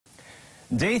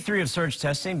Day 3 of surge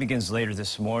testing begins later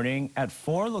this morning at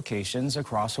 4 locations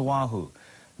across Oahu.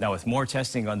 Now, with more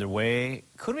testing underway,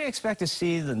 could we expect to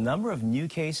see the number of new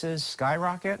cases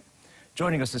skyrocket?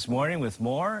 Joining us this morning with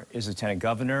more is Lieutenant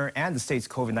Governor and the state's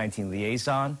COVID-19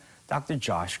 liaison, Dr.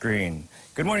 Josh Green.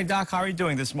 Good morning, Doc. How are you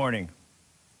doing this morning?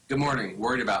 Good morning.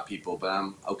 Worried about people, but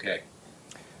I'm okay.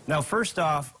 Now, first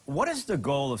off, what is the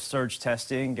goal of surge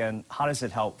testing and how does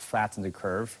it help flatten the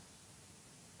curve?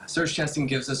 Surge testing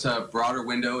gives us a broader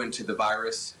window into the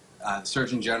virus. The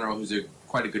Surgeon General, who's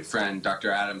quite a good friend, Dr.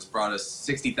 Adams, brought us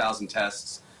 60,000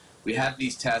 tests. We have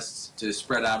these tests to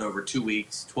spread out over 2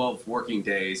 weeks, 12 working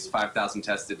days, 5,000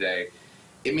 tests a day.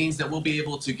 It means that we'll be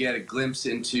able to get a glimpse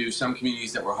into some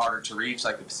communities that were harder to reach,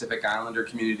 like the Pacific Islander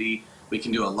community. We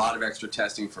can do a lot of extra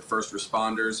testing for first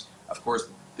responders, of course,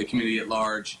 the community at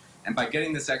large. And by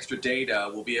getting this extra data,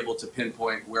 we'll be able to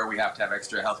pinpoint where we have to have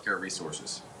extra healthcare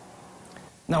resources.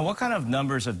 Now, what kind of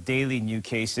numbers of daily new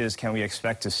cases can we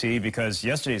expect to see? Because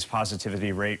yesterday's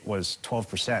positivity rate was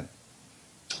 12%.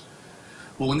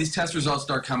 Well, when these test results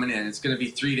start coming in, it's going to be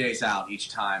 3 days out each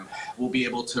time. We'll be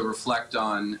able to reflect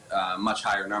on much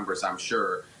higher numbers, I'm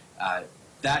sure.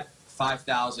 That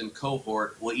 5,000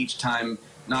 cohort will each time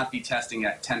not be testing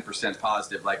at 10%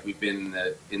 positive like we've been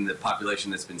in the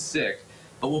population that's been sick,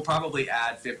 but we'll probably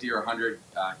add 50 or 100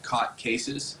 caught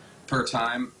cases per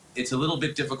time. It's a little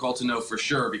bit difficult to know for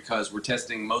sure because we're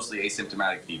testing mostly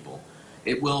asymptomatic people.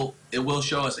 It will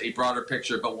show us a broader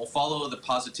picture, but we'll follow the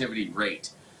positivity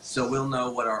rate. So we'll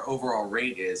know what our overall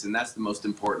rate is, and that's the most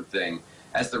important thing.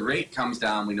 As the rate comes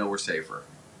down, we know we're safer.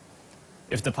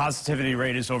 If the positivity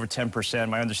rate is over 10%,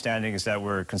 my understanding is that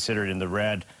we're considered in the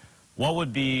red. What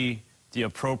would be the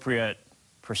appropriate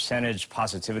percentage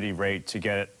positivity rate to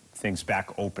get things back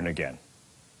open again?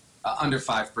 Under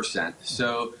 5%.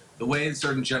 So the way the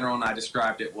Surgeon General and I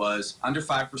described it was under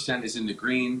 5% is in the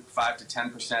green, 5 to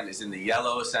 10% is in the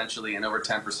yellow essentially, and over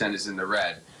 10% is in the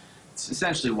red. It's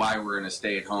essentially why we're in a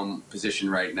stay-at-home position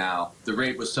right now. The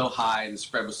rate was so high and the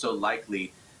spread was so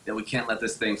likely that we can't let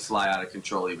this thing fly out of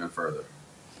control even further.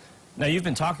 Now, you've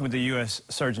been talking with the U.S.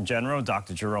 Surgeon General,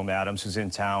 Dr. Jerome Adams, who's in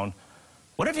town.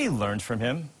 What have you learned from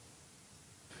him?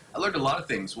 I learned a lot of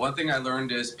things. One thing I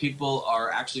learned is people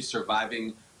are actually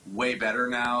surviving way better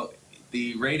now.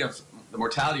 The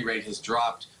mortality rate has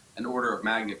dropped an order of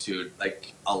magnitude,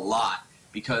 like a lot,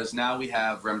 because now we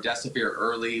have remdesivir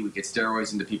early, we get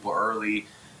steroids into people early.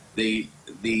 The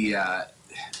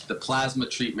plasma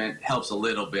treatment helps a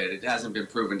little bit. It hasn't been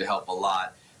proven to help a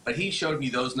lot. But he showed me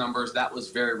those numbers. That was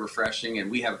very refreshing, and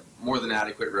we have more than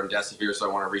adequate remdesivir, so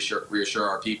I want to reassure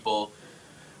our people.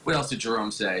 What else did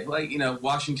Jerome say? Like, you know,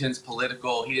 Washington's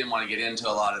political. He didn't want to get into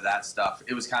a lot of that stuff.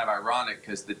 It was kind of ironic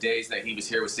because the days that he was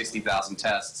here with 60,000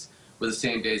 tests were the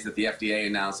same days that the FDA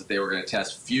announced that they were going to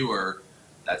test fewer,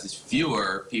 that's just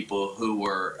fewer people who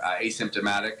were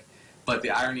asymptomatic. But the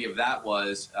irony of that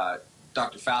was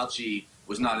Dr. Fauci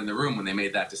was not in the room when they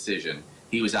made that decision.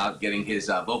 He was out getting his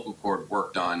vocal cord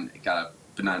worked on, got a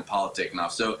benign polyp taken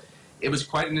off. So it was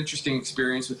quite an interesting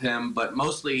experience with him, but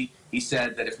mostly he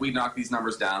said that if we knock these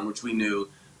numbers down, which we knew,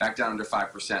 back down under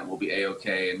 5%, we'll be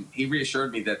A-OK. And he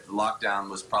reassured me that the lockdown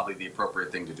was probably the appropriate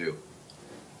thing to do.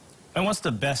 And what's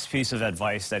the best piece of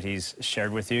advice that he's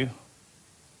shared with you?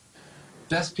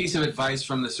 Best piece of advice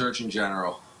from the Surgeon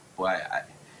General? Boy,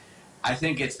 I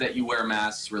think it's that you wear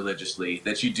masks religiously,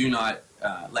 that you do not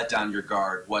let down your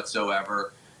guard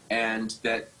whatsoever, and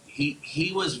that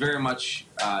he was very much,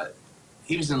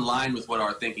 he was in line with what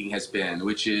our thinking has been,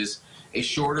 which is a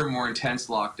shorter, more intense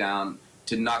lockdown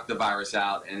to knock the virus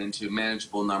out and into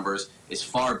manageable numbers is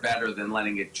far better than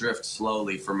letting it drift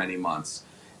slowly for many months.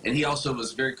 And he also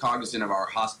was very cognizant of our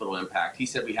hospital impact. He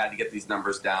said we had to get these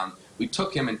numbers down. We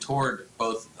took him and toured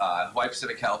both Hawaii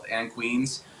Pacific Health and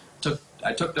Queens.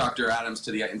 I took Dr. Adams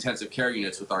to the intensive care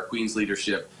units with our Queens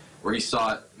leadership, where he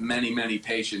saw many, many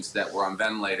patients that were on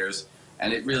ventilators,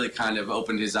 and it really kind of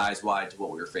opened his eyes wide to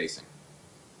what we were facing.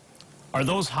 Are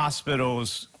those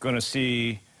hospitals going to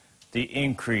see the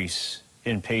increase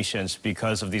in patients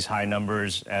because of these high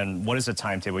numbers? And what is the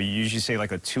timetable? You usually say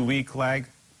like a 2-week lag?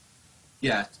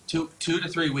 Yeah, two to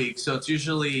 3 weeks. So it's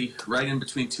usually right in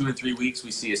between 2 and 3 weeks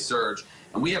we see a surge.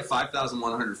 And we have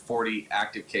 5,140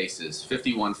 active cases,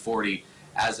 5,140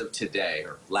 as of today,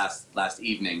 or last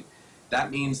evening.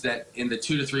 That means that in the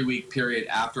 2 to 3 week period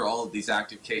after all of these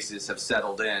active cases have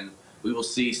settled in, we will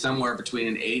see somewhere between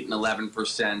an 8 and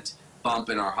 11% bump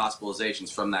in our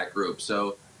hospitalizations from that group.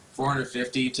 So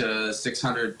 450 to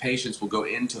 600 patients will go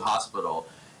into hospital.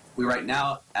 We right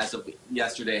now, as of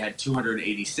yesterday, had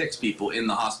 286 people in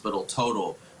the hospital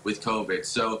total with COVID.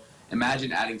 So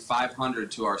imagine adding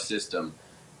 500 to our system.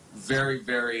 Very,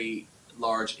 very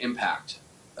large impact.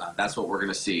 That's what we're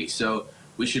going to see. So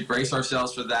we should brace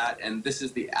ourselves for that. And this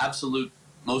is the absolute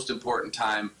most important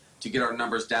time to get our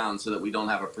numbers down so that we don't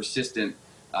have a persistent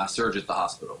surge at the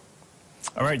hospital.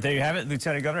 All right, there you have it,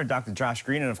 Lieutenant Governor Dr. Josh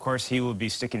Green. And of course, he will be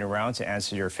sticking around to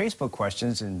answer your Facebook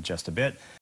questions in just a bit.